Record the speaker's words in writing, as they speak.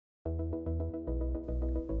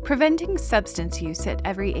Preventing substance use at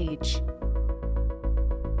every age.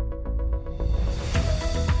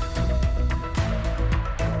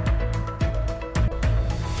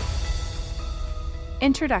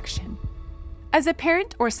 Introduction. As a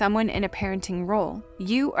parent or someone in a parenting role,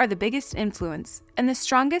 you are the biggest influence and the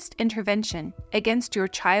strongest intervention against your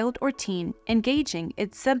child or teen engaging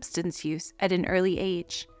in substance use at an early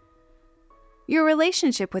age. Your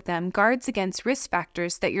relationship with them guards against risk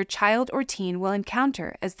factors that your child or teen will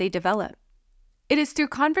encounter as they develop. It is through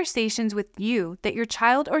conversations with you that your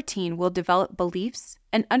child or teen will develop beliefs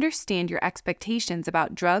and understand your expectations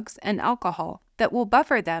about drugs and alcohol that will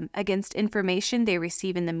buffer them against information they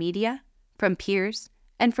receive in the media, from peers,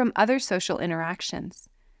 and from other social interactions.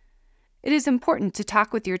 It is important to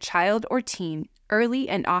talk with your child or teen early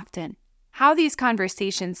and often. How these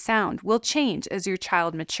conversations sound will change as your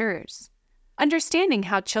child matures. Understanding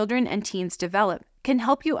how children and teens develop can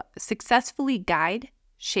help you successfully guide,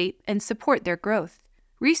 shape, and support their growth.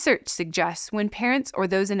 Research suggests when parents or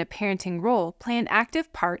those in a parenting role play an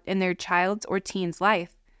active part in their child's or teen's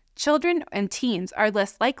life, children and teens are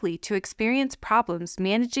less likely to experience problems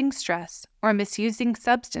managing stress or misusing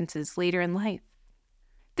substances later in life.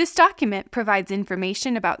 This document provides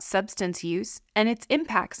information about substance use and its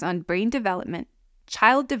impacts on brain development,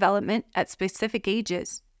 child development at specific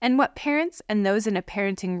ages, and what parents and those in a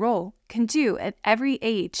parenting role can do at every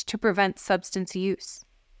age to prevent substance use.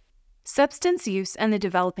 Substance use and the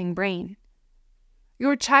developing brain.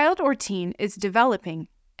 Your child or teen is developing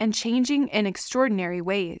and changing in extraordinary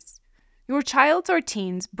ways. Your child's or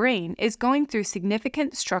teen's brain is going through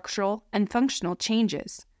significant structural and functional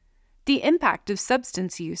changes. The impact of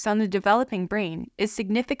substance use on the developing brain is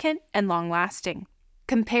significant and long-lasting.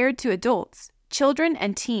 Compared to adults, children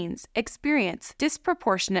and teens experience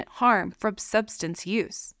disproportionate harm from substance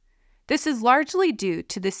use. This is largely due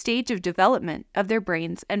to the stage of development of their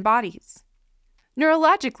brains and bodies.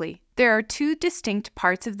 Neurologically, there are two distinct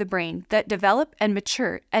parts of the brain that develop and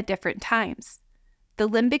mature at different times: the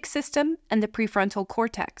limbic system and the prefrontal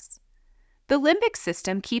cortex. The limbic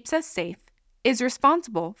system keeps us safe, is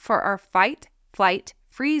responsible for our fight, flight,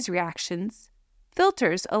 freeze reactions,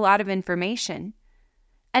 filters a lot of information,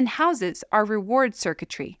 and houses our reward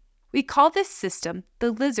circuitry. We call this system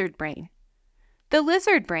the lizard brain. The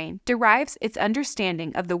lizard brain derives its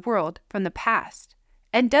understanding of the world from the past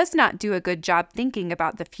and does not do a good job thinking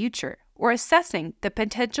about the future or assessing the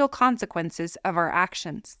potential consequences of our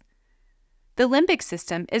actions. The limbic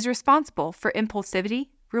system is responsible for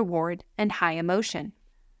impulsivity, reward, and high emotion.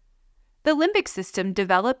 The limbic system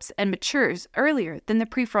develops and matures earlier than the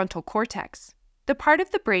prefrontal cortex, the part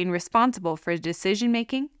of the brain responsible for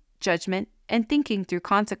decision-making, judgment, and thinking through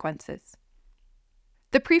consequences.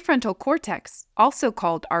 The prefrontal cortex, also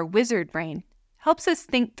called our wizard brain, helps us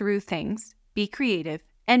think through things, be creative,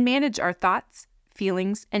 and manage our thoughts,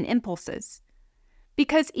 feelings, and impulses.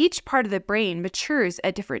 Because each part of the brain matures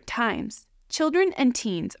at different times, children and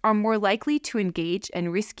teens are more likely to engage in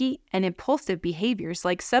risky and impulsive behaviors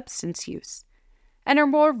like substance use, and are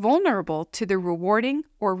more vulnerable to the rewarding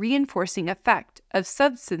or reinforcing effect of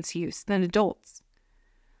substance use than adults.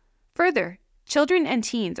 Further, children and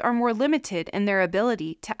teens are more limited in their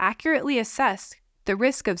ability to accurately assess the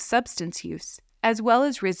risk of substance use, as well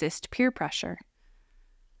as resist peer pressure.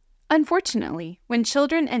 Unfortunately, when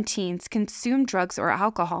children and teens consume drugs or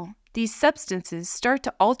alcohol, these substances start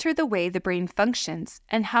to alter the way the brain functions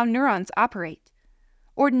and how neurons operate.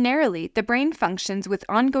 Ordinarily, the brain functions with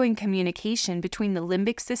ongoing communication between the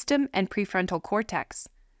limbic system and prefrontal cortex.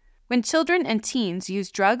 When children and teens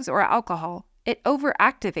use drugs or alcohol, it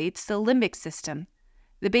overactivates the limbic system,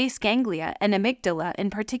 the base ganglia and amygdala in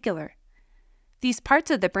particular. These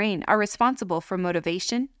parts of the brain are responsible for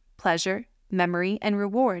motivation, pleasure, memory, and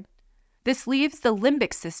reward. This leaves the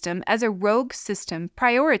limbic system as a rogue system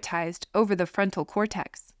prioritized over the frontal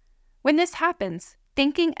cortex. When this happens,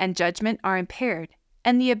 thinking and judgment are impaired,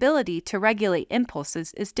 and the ability to regulate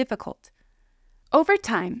impulses is difficult. Over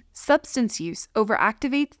time, substance use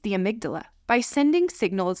overactivates the amygdala by sending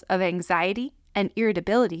signals of anxiety and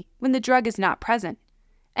irritability when the drug is not present,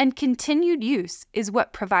 and continued use is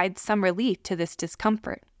what provides some relief to this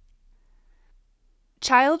discomfort.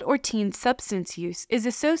 Child or teen substance use is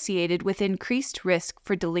associated with increased risk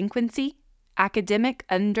for delinquency, academic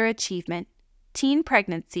underachievement, teen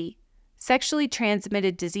pregnancy, sexually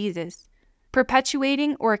transmitted diseases,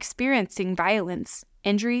 perpetuating or experiencing violence,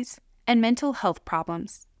 injuries, and mental health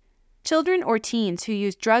problems. Children or teens who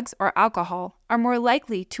use drugs or alcohol are more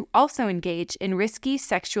likely to also engage in risky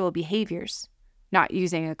sexual behaviors, not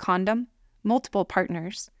using a condom, multiple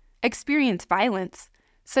partners, experience violence,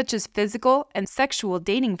 such as physical and sexual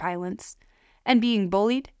dating violence, and being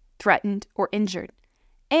bullied, threatened, or injured,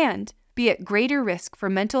 and be at greater risk for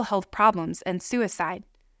mental health problems and suicide.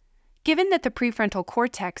 Given that the prefrontal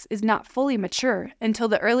cortex is not fully mature until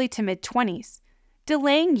the early to mid-20s,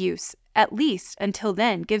 delaying use at least until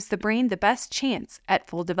then gives the brain the best chance at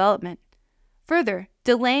full development. Further,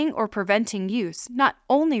 delaying or preventing use not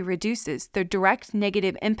only reduces the direct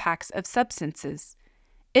negative impacts of substances,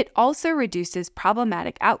 it also reduces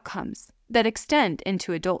problematic outcomes that extend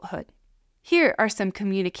into adulthood. Here are some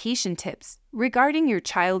communication tips regarding your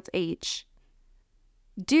child's age.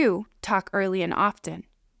 Do talk early and often.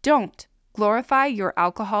 Don't glorify your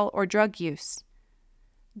alcohol or drug use.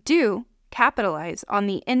 Do capitalize on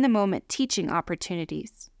the in-the-moment teaching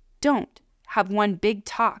opportunities. Don't have one big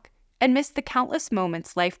talk and miss the countless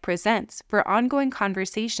moments life presents for ongoing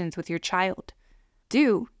conversations with your child.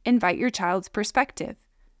 Do invite your child's perspective.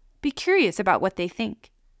 Be curious about what they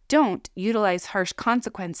think. Don't utilize harsh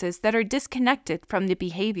consequences that are disconnected from the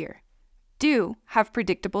behavior. Do have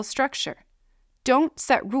predictable structure. Don't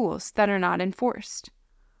set rules that are not enforced.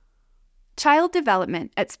 Child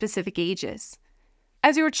development at specific ages.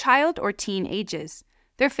 As your child or teen ages,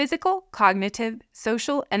 their physical, cognitive,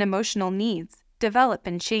 social, and emotional needs develop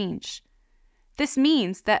and change. This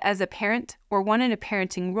means that as a parent or one in a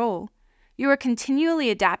parenting role, you are continually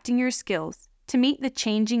adapting your skills to meet the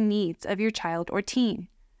changing needs of your child or teen.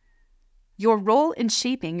 Your role in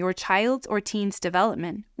shaping your child's or teen's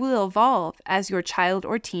development will evolve as your child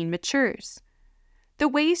or teen matures. The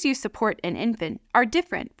ways you support an infant are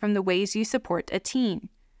different from the ways you support a teen.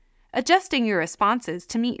 Adjusting your responses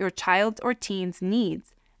to meet your child's or teen's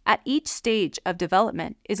needs at each stage of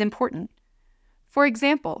development is important. For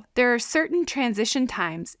example, there are certain transition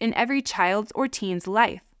times in every child's or teen's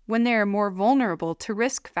life when they are more vulnerable to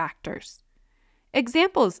risk factors.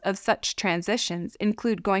 Examples of such transitions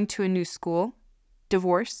include going to a new school,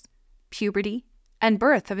 divorce, puberty, and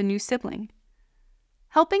birth of a new sibling.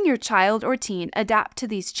 Helping your child or teen adapt to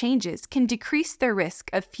these changes can decrease their risk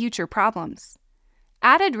of future problems.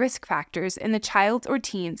 Added risk factors in the child's or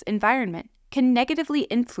teen's environment can negatively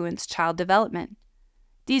influence child development.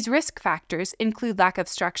 These risk factors include lack of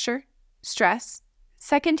structure, stress,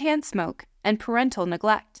 secondhand smoke, and parental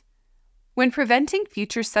neglect. When preventing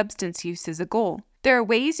future substance use is a goal, there are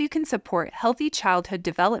ways you can support healthy childhood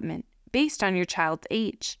development based on your child's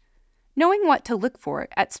age. Knowing what to look for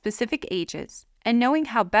at specific ages and knowing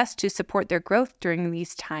how best to support their growth during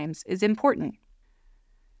these times is important.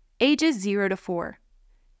 Ages 0 to 4.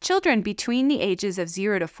 Children between the ages of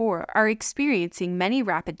 0 to 4 are experiencing many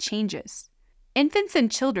rapid changes. Infants and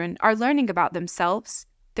children are learning about themselves,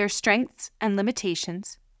 their strengths and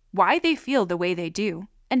limitations, why they feel the way they do,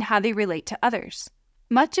 and how they relate to others.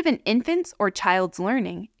 Much of an infant's or child's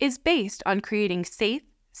learning is based on creating safe,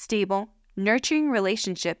 stable, nurturing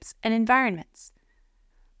relationships and environments.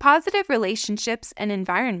 Positive relationships and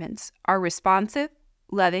environments are responsive,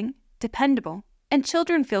 loving, dependable, and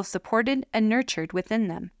children feel supported and nurtured within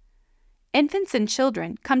them. Infants and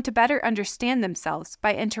children come to better understand themselves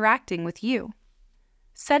by interacting with you.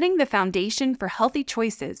 Setting the foundation for healthy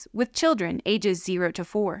choices with children ages 0 to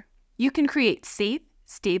 4. You can create safe,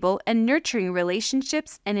 stable, and nurturing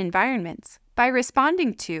relationships and environments by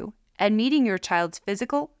responding to and meeting your child's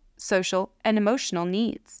physical, social, and emotional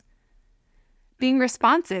needs. Being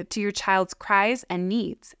responsive to your child's cries and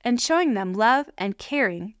needs and showing them love and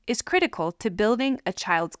caring is critical to building a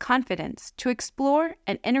child's confidence to explore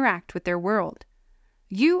and interact with their world.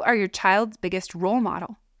 You are your child's biggest role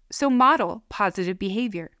model, so model positive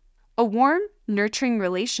behavior. A warm, nurturing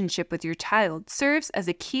relationship with your child serves as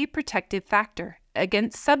a key protective factor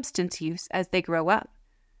against substance use as they grow up.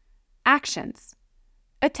 Actions.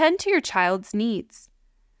 Attend to your child's needs.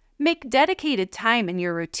 Make dedicated time in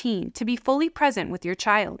your routine to be fully present with your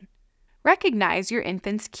child. Recognize your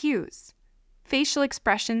infant's cues, facial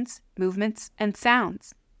expressions, movements, and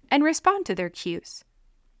sounds, and respond to their cues.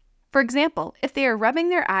 For example, if they are rubbing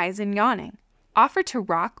their eyes and yawning, offer to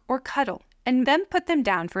rock or cuddle and then put them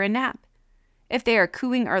down for a nap. If they are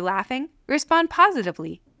cooing or laughing, respond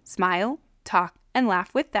positively, smile, talk, and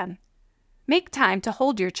laugh with them. Make time to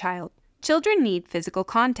hold your child. Children need physical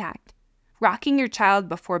contact. Rocking your child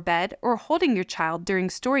before bed or holding your child during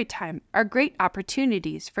story time are great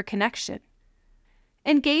opportunities for connection.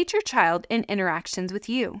 Engage your child in interactions with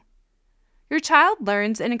you. Your child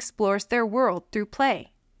learns and explores their world through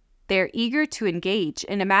play. They are eager to engage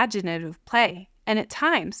in imaginative play and, at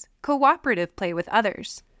times, cooperative play with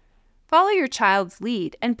others. Follow your child's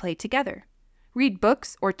lead and play together. Read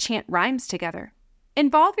books or chant rhymes together.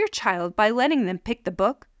 Involve your child by letting them pick the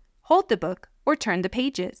book, hold the book, or turn the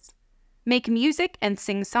pages. Make music and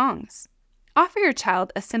sing songs. Offer your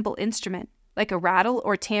child a simple instrument, like a rattle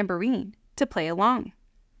or tambourine, to play along.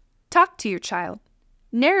 Talk to your child.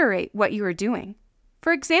 Narrate what you are doing.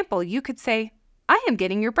 For example, you could say, "I am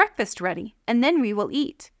getting your breakfast ready, and then we will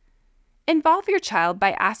eat." Involve your child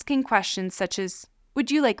by asking questions such as,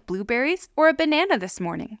 "Would you like blueberries or a banana this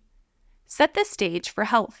morning?" Set the stage for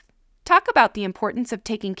health. Talk about the importance of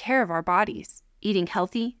taking care of our bodies, eating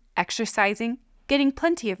healthy, exercising, getting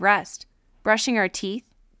plenty of rest, brushing our teeth,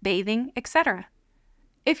 bathing, etc.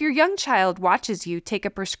 If your young child watches you take a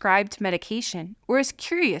prescribed medication or is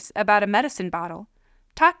curious about a medicine bottle,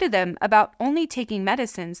 talk to them about only taking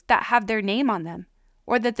medicines that have their name on them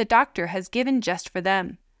or that the doctor has given just for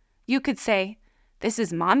them. You could say, "This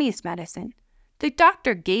is Mommy's medicine. The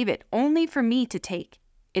doctor gave it only for me to take.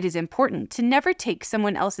 It is important to never take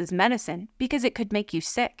someone else's medicine because it could make you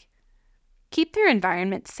sick." Keep their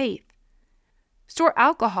environment safe. Store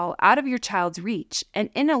alcohol out of your child's reach and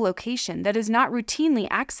in a location that is not routinely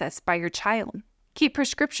accessed by your child. Keep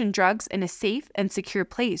prescription drugs in a safe and secure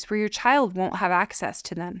place where your child won't have access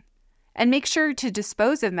to them. And make sure to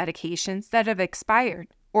dispose of medications that have expired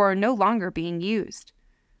or are no longer being used.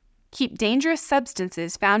 Keep dangerous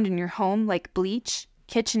substances found in your home like bleach,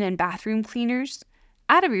 kitchen and bathroom cleaners,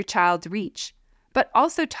 out of your child's reach, but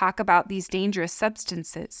also talk about these dangerous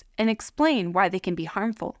substances and explain why they can be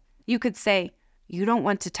harmful. You could say, "You don't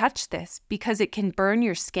want to touch this because it can burn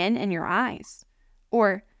your skin and your eyes."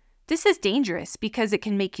 Or, "This is dangerous because it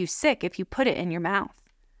can make you sick if you put it in your mouth."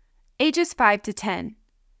 Ages 5 to 10.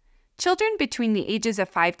 Children between the ages of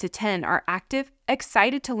 5 to 10 are active,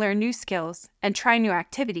 excited to learn new skills and try new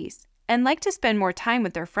activities, and like to spend more time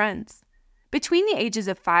with their friends. Between the ages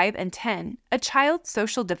of 5 and 10, a child's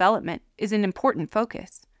social development is an important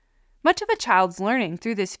focus. Much of a child's learning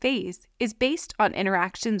through this phase is based on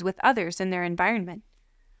interactions with others in their environment.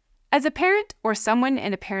 As a parent or someone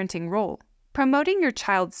in a parenting role, promoting your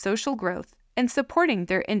child's social growth and supporting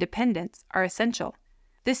their independence are essential.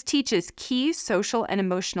 This teaches key social and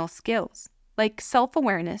emotional skills, like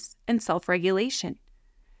self-awareness and self-regulation.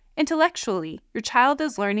 Intellectually, your child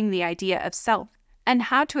is learning the idea of self and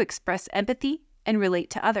how to express empathy and relate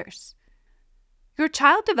to others. Your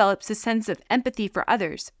child develops a sense of empathy for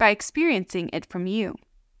others by experiencing it from you.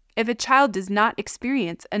 If a child does not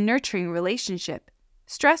experience a nurturing relationship,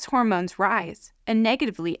 stress hormones rise and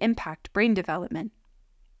negatively impact brain development.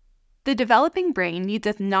 The developing brain needs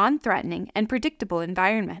a non-threatening and predictable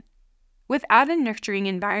environment. Without a nurturing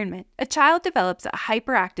environment, a child develops a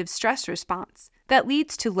hyperactive stress response that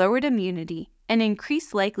leads to lowered immunity and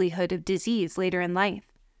increased likelihood of disease later in life.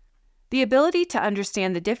 The ability to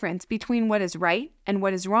understand the difference between what is right and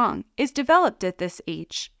what is wrong is developed at this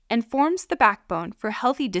age and forms the backbone for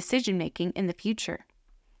healthy decision-making in the future.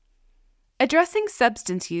 Addressing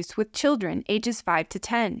substance use with children ages 5 to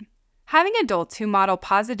 10. Having adults who model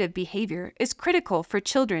positive behavior is critical for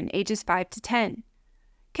children ages 5 to 10.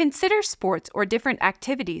 Consider sports or different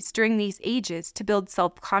activities during these ages to build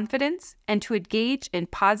self-confidence and to engage in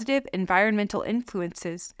positive environmental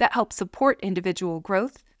influences that help support individual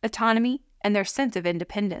growth, autonomy, and their sense of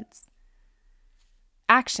independence.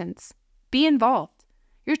 Actions. Be involved.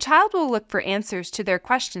 Your child will look for answers to their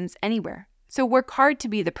questions anywhere, so work hard to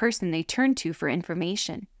be the person they turn to for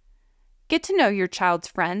information. Get to know your child's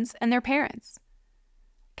friends and their parents.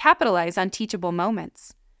 Capitalize on teachable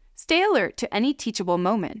moments. Stay alert to any teachable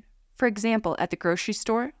moment, for example, at the grocery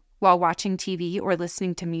store, while watching TV or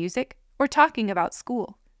listening to music, or talking about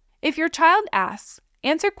school. If your child asks,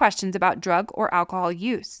 answer questions about drug or alcohol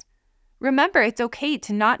use. Remember, it's okay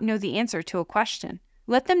to not know the answer to a question.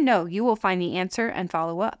 Let them know you will find the answer and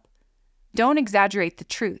follow up. Don't exaggerate the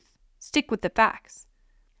truth. Stick with the facts.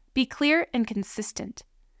 Be clear and consistent.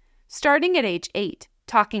 Starting at age 8,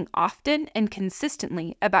 talking often and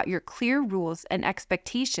consistently about your clear rules and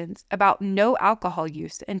expectations about no alcohol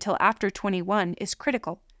use until after 21 is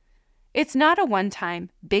critical. It's not a one-time,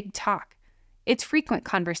 big talk. It's frequent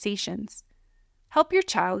conversations. Help your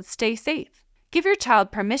child stay safe. Give your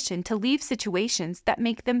child permission to leave situations that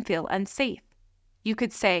make them feel unsafe. You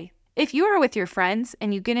could say, if you are with your friends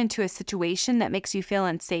and you get into a situation that makes you feel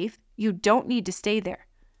unsafe, you don't need to stay there.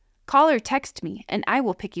 Call or text me and I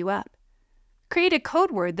will pick you up. Create a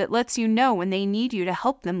code word that lets you know when they need you to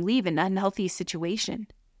help them leave an unhealthy situation.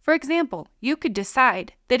 For example, you could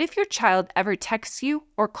decide that if your child ever texts you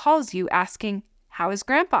or calls you asking, "How is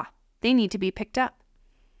Grandpa?" they need to be picked up.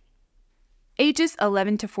 Ages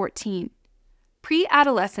 11 to 14.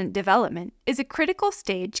 Pre-adolescent development is a critical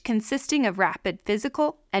stage consisting of rapid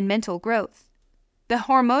physical and mental growth. The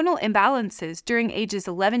hormonal imbalances during ages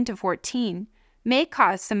 11 to 14 may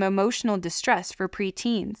cause some emotional distress for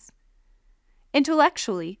preteens.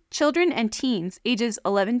 Intellectually, children and teens ages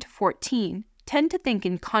 11 to 14 tend to think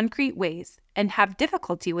in concrete ways and have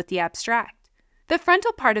difficulty with the abstract. The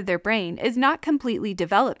frontal part of their brain is not completely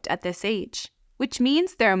developed at this age, which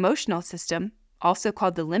means their emotional system, also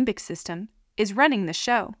called the limbic system, is running the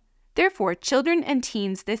show. Therefore, children and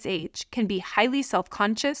teens this age can be highly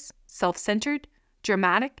self-conscious, self-centered,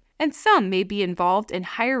 dramatic, and some may be involved in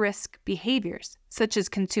higher-risk behaviors, such as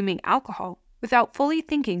consuming alcohol, without fully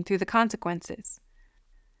thinking through the consequences.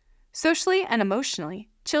 Socially and emotionally,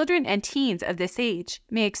 children and teens of this age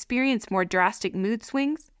may experience more drastic mood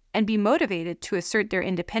swings and be motivated to assert their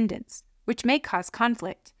independence, which may cause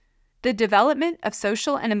conflict. The development of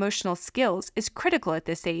social and emotional skills is critical at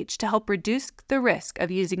this age to help reduce the risk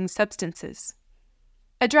of using substances.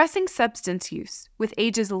 Addressing substance use with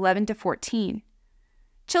ages 11 to 14.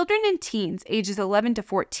 Children and teens ages 11 to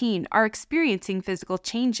 14 are experiencing physical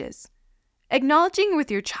changes. Acknowledging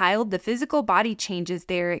with your child the physical body changes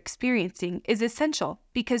they are experiencing is essential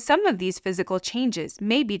because some of these physical changes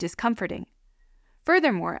may be discomforting.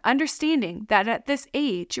 Furthermore, understanding that at this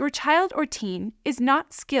age your child or teen is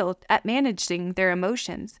not skilled at managing their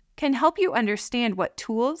emotions can help you understand what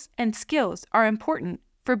tools and skills are important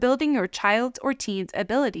for building your child's or teen's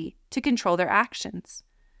ability to control their actions.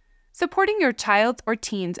 Supporting your child's or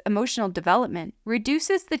teen's emotional development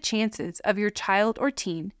reduces the chances of your child or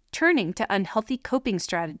teen turning to unhealthy coping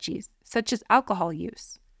strategies such as alcohol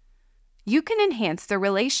use. You can enhance the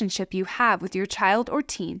relationship you have with your child or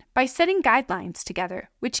teen by setting guidelines together,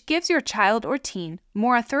 which gives your child or teen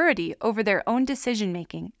more authority over their own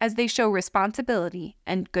decision-making as they show responsibility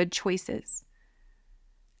and good choices.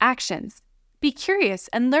 Actions. Be curious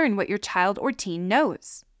and learn what your child or teen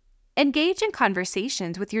knows. Engage in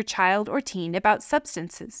conversations with your child or teen about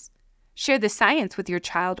substances. Share the science with your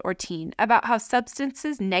child or teen about how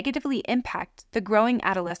substances negatively impact the growing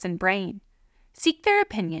adolescent brain. Seek their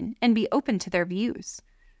opinion and be open to their views.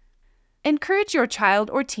 Encourage your child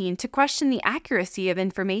or teen to question the accuracy of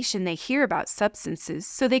information they hear about substances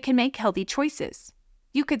so they can make healthy choices.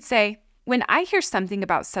 You could say, "When I hear something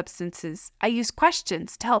about substances, I use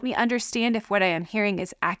questions to help me understand if what I am hearing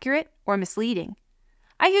is accurate or misleading.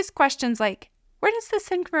 I use questions like, where does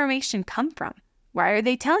this information come from? Why are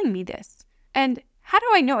they telling me this? And how do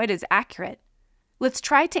I know it is accurate?" Let's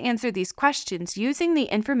try to answer these questions using the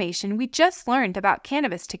information we just learned about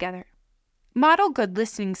cannabis together. Model good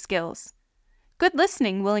listening skills. Good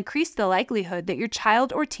listening will increase the likelihood that your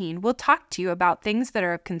child or teen will talk to you about things that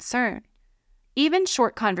are of concern. Even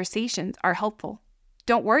short conversations are helpful.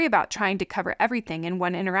 Don't worry about trying to cover everything in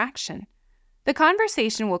one interaction. The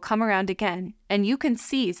conversation will come around again, and you can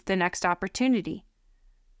seize the next opportunity.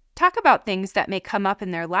 Talk about things that may come up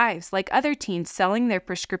in their lives, like other teens selling their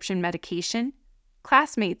prescription medication,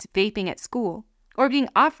 classmates vaping at school, or being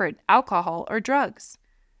offered alcohol or drugs.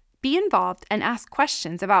 Be involved and ask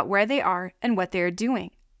questions about where they are and what they are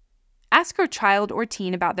doing. Ask your child or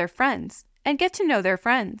teen about their friends and get to know their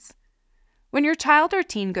friends. When your child or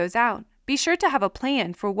teen goes out, be sure to have a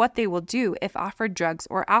plan for what they will do if offered drugs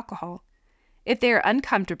or alcohol, if they are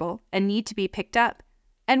uncomfortable and need to be picked up,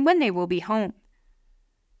 and when they will be home.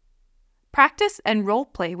 Practice and role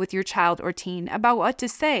play with your child or teen about what to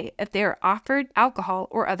say if they are offered alcohol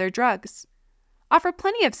or other drugs. Offer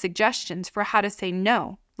plenty of suggestions for how to say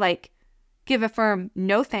no, like give a firm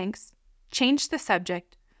no thanks, change the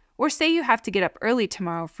subject, or say you have to get up early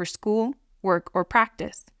tomorrow for school, work, or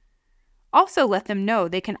practice. Also let them know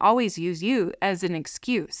they can always use you as an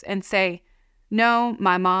excuse and say, "No,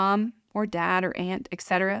 my mom or dad or aunt,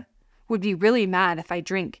 etc., would be really mad if I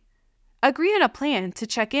drink." Agree on a plan to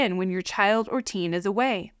check in when your child or teen is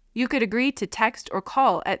away. You could agree to text or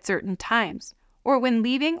call at certain times, or when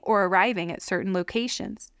leaving or arriving at certain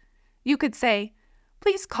locations. You could say,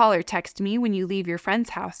 "Please call or text me when you leave your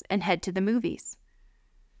friend's house and head to the movies."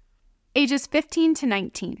 Ages 15 to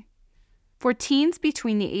 19. For teens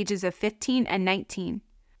between the ages of 15 and 19,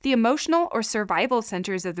 the emotional or survival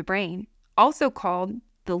centers of the brain, also called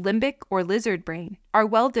the limbic or lizard brain, are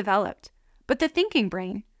well developed, but the thinking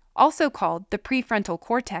brain, also called the prefrontal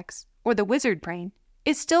cortex or the wizard brain,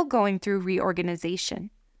 is still going through reorganization.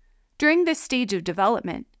 During this stage of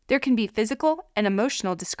development, there can be physical and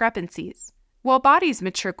emotional discrepancies. While bodies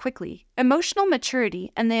mature quickly, emotional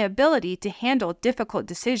maturity and the ability to handle difficult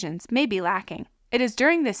decisions may be lacking. It is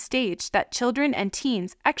during this stage that children and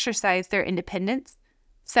teens exercise their independence,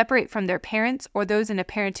 separate from their parents or those in a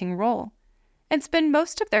parenting role, and spend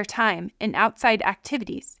most of their time in outside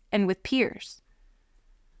activities and with peers.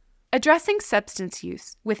 Addressing substance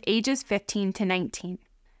use with ages 15 to 19.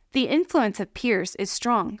 The influence of peers is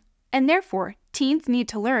strong, and therefore, teens need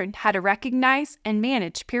to learn how to recognize and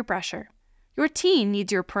manage peer pressure. Your teen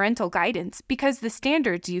needs your parental guidance because the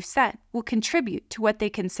standards you set will contribute to what they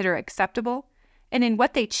consider acceptable and in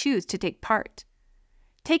what they choose to take part.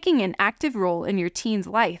 Taking an active role in your teen's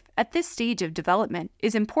life at this stage of development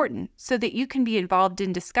is important so that you can be involved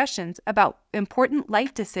in discussions about important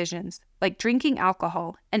life decisions like drinking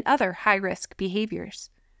alcohol and other high-risk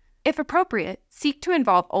behaviors. If appropriate, seek to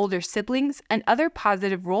involve older siblings and other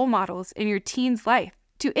positive role models in your teen's life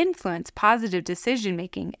to influence positive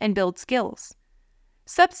decision-making and build skills.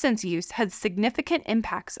 Substance use has significant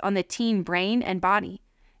impacts on the teen brain and body,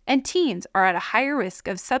 and teens are at a higher risk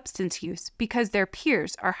of substance use because their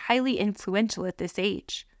peers are highly influential at this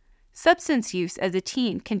age. Substance use as a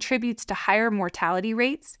teen contributes to higher mortality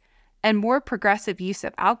rates and more progressive use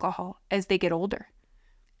of alcohol as they get older.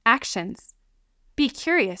 Actions. Be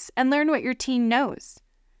curious and learn what your teen knows.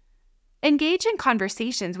 Engage in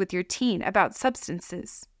conversations with your teen about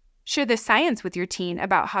substances. Share the science with your teen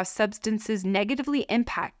about how substances negatively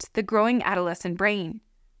impact the growing adolescent brain.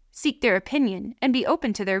 Seek their opinion and be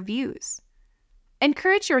open to their views.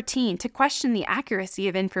 Encourage your teen to question the accuracy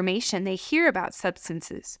of information they hear about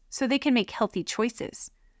substances so they can make healthy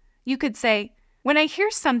choices. You could say, "When I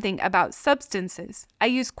hear something about substances, I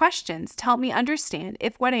use questions to help me understand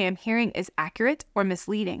if what I am hearing is accurate or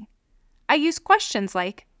misleading. I use questions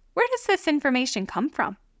like, where does this information come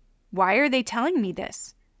from? Why are they telling me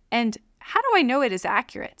this? And how do I know it is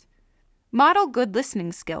accurate?" Model good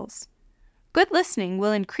listening skills. Good listening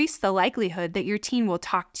will increase the likelihood that your teen will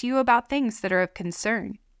talk to you about things that are of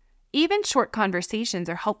concern. Even short conversations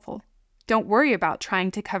are helpful. Don't worry about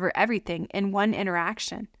trying to cover everything in one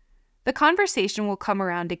interaction. The conversation will come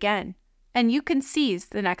around again, and you can seize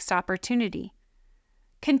the next opportunity.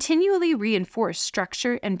 Continually reinforce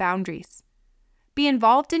structure and boundaries. Be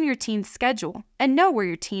involved in your teen's schedule and know where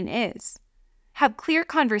your teen is. Have clear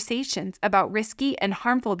conversations about risky and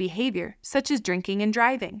harmful behavior, such as drinking and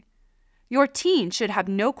driving. Your teen should have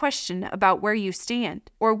no question about where you stand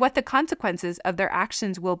or what the consequences of their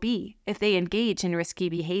actions will be if they engage in risky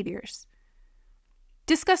behaviors.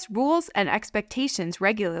 Discuss rules and expectations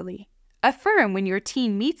regularly. Affirm when your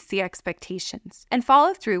teen meets the expectations and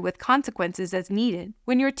follow through with consequences as needed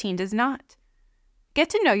when your teen does not. Get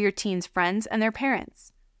to know your teen's friends and their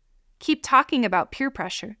parents. Keep talking about peer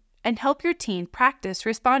pressure and help your teen practice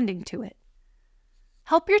responding to it.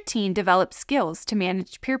 Help your teen develop skills to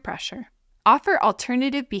manage peer pressure. Offer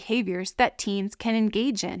alternative behaviors that teens can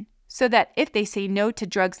engage in so that if they say no to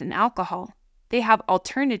drugs and alcohol, they have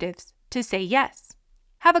alternatives to say yes.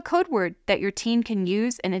 Have a code word that your teen can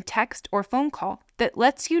use in a text or phone call that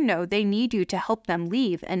lets you know they need you to help them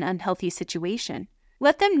leave an unhealthy situation.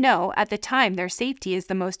 Let them know at the time their safety is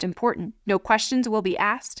the most important. No questions will be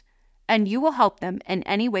asked, and you will help them in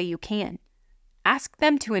any way you can. Ask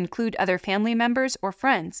them to include other family members or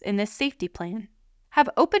friends in this safety plan. Have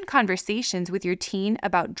open conversations with your teen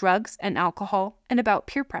about drugs and alcohol and about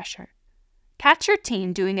peer pressure. Catch your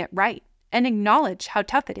teen doing it right and acknowledge how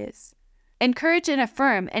tough it is. Encourage and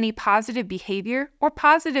affirm any positive behavior or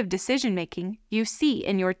positive decision-making you see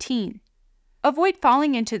in your teen. Avoid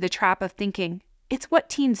falling into the trap of thinking, it's what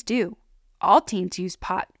teens do. All teens use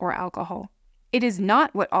pot or alcohol. It is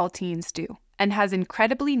not what all teens do and has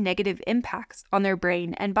incredibly negative impacts on their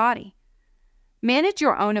brain and body. Manage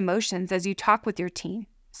your own emotions as you talk with your teen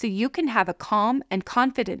so you can have a calm and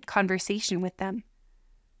confident conversation with them.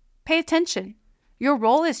 Pay attention. Your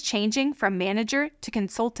role is changing from manager to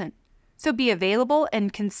consultant, so be available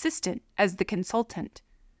and consistent as the consultant.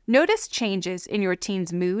 Notice changes in your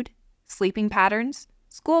teen's mood, sleeping patterns,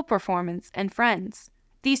 school performance, and friends.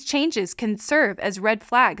 These changes can serve as red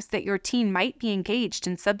flags that your teen might be engaged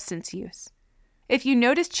in substance use. If you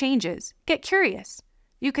notice changes, get curious.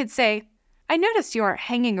 You could say, "I noticed you aren't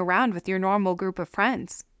hanging around with your normal group of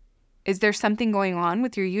friends. Is there something going on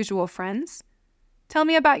with your usual friends? Tell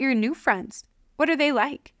me about your new friends. What are they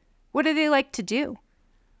like? What do they like to do?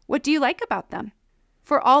 What do you like about them?"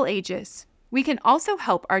 For all ages, we can also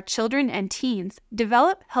help our children and teens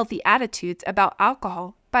develop healthy attitudes about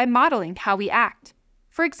alcohol by modeling how we act.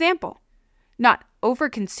 For example, not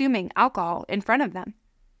over-consuming alcohol in front of them,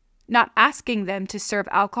 not asking them to serve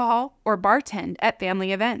alcohol or bartend at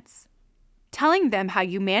family events, telling them how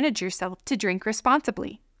you manage yourself to drink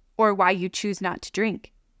responsibly, or why you choose not to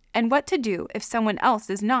drink, and what to do if someone else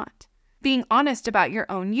is not. Being honest about your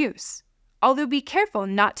own use, although be careful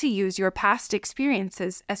not to use your past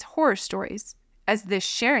experiences as horror stories, as this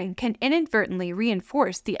sharing can inadvertently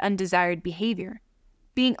reinforce the undesired behavior.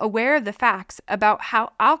 Being aware of the facts about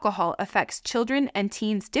how alcohol affects children and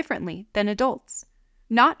teens differently than adults.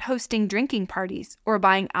 Not hosting drinking parties or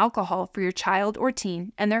buying alcohol for your child or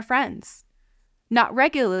teen and their friends. not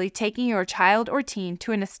regularly taking your child or teen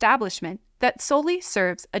to an establishment that solely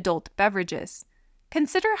serves adult beverages.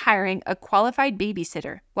 Consider hiring a qualified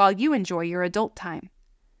babysitter while you enjoy your adult time.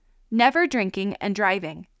 Never drinking and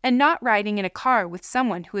driving, and not riding in a car with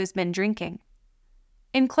someone who has been drinking.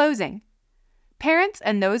 In closing, parents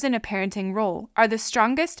and those in a parenting role are the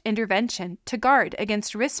strongest intervention to guard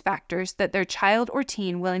against risk factors that their child or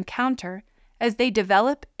teen will encounter as they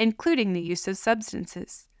develop, including the use of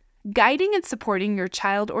substances. Guiding and supporting your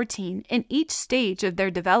child or teen in each stage of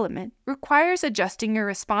their development requires adjusting your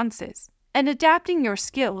responses and adapting your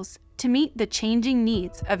skills to meet the changing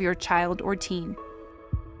needs of your child or teen.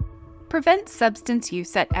 Prevent substance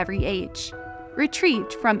use at every age.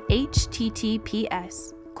 Retrieved from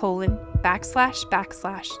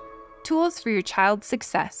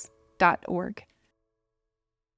https://toolsforyourchildsuccess.org.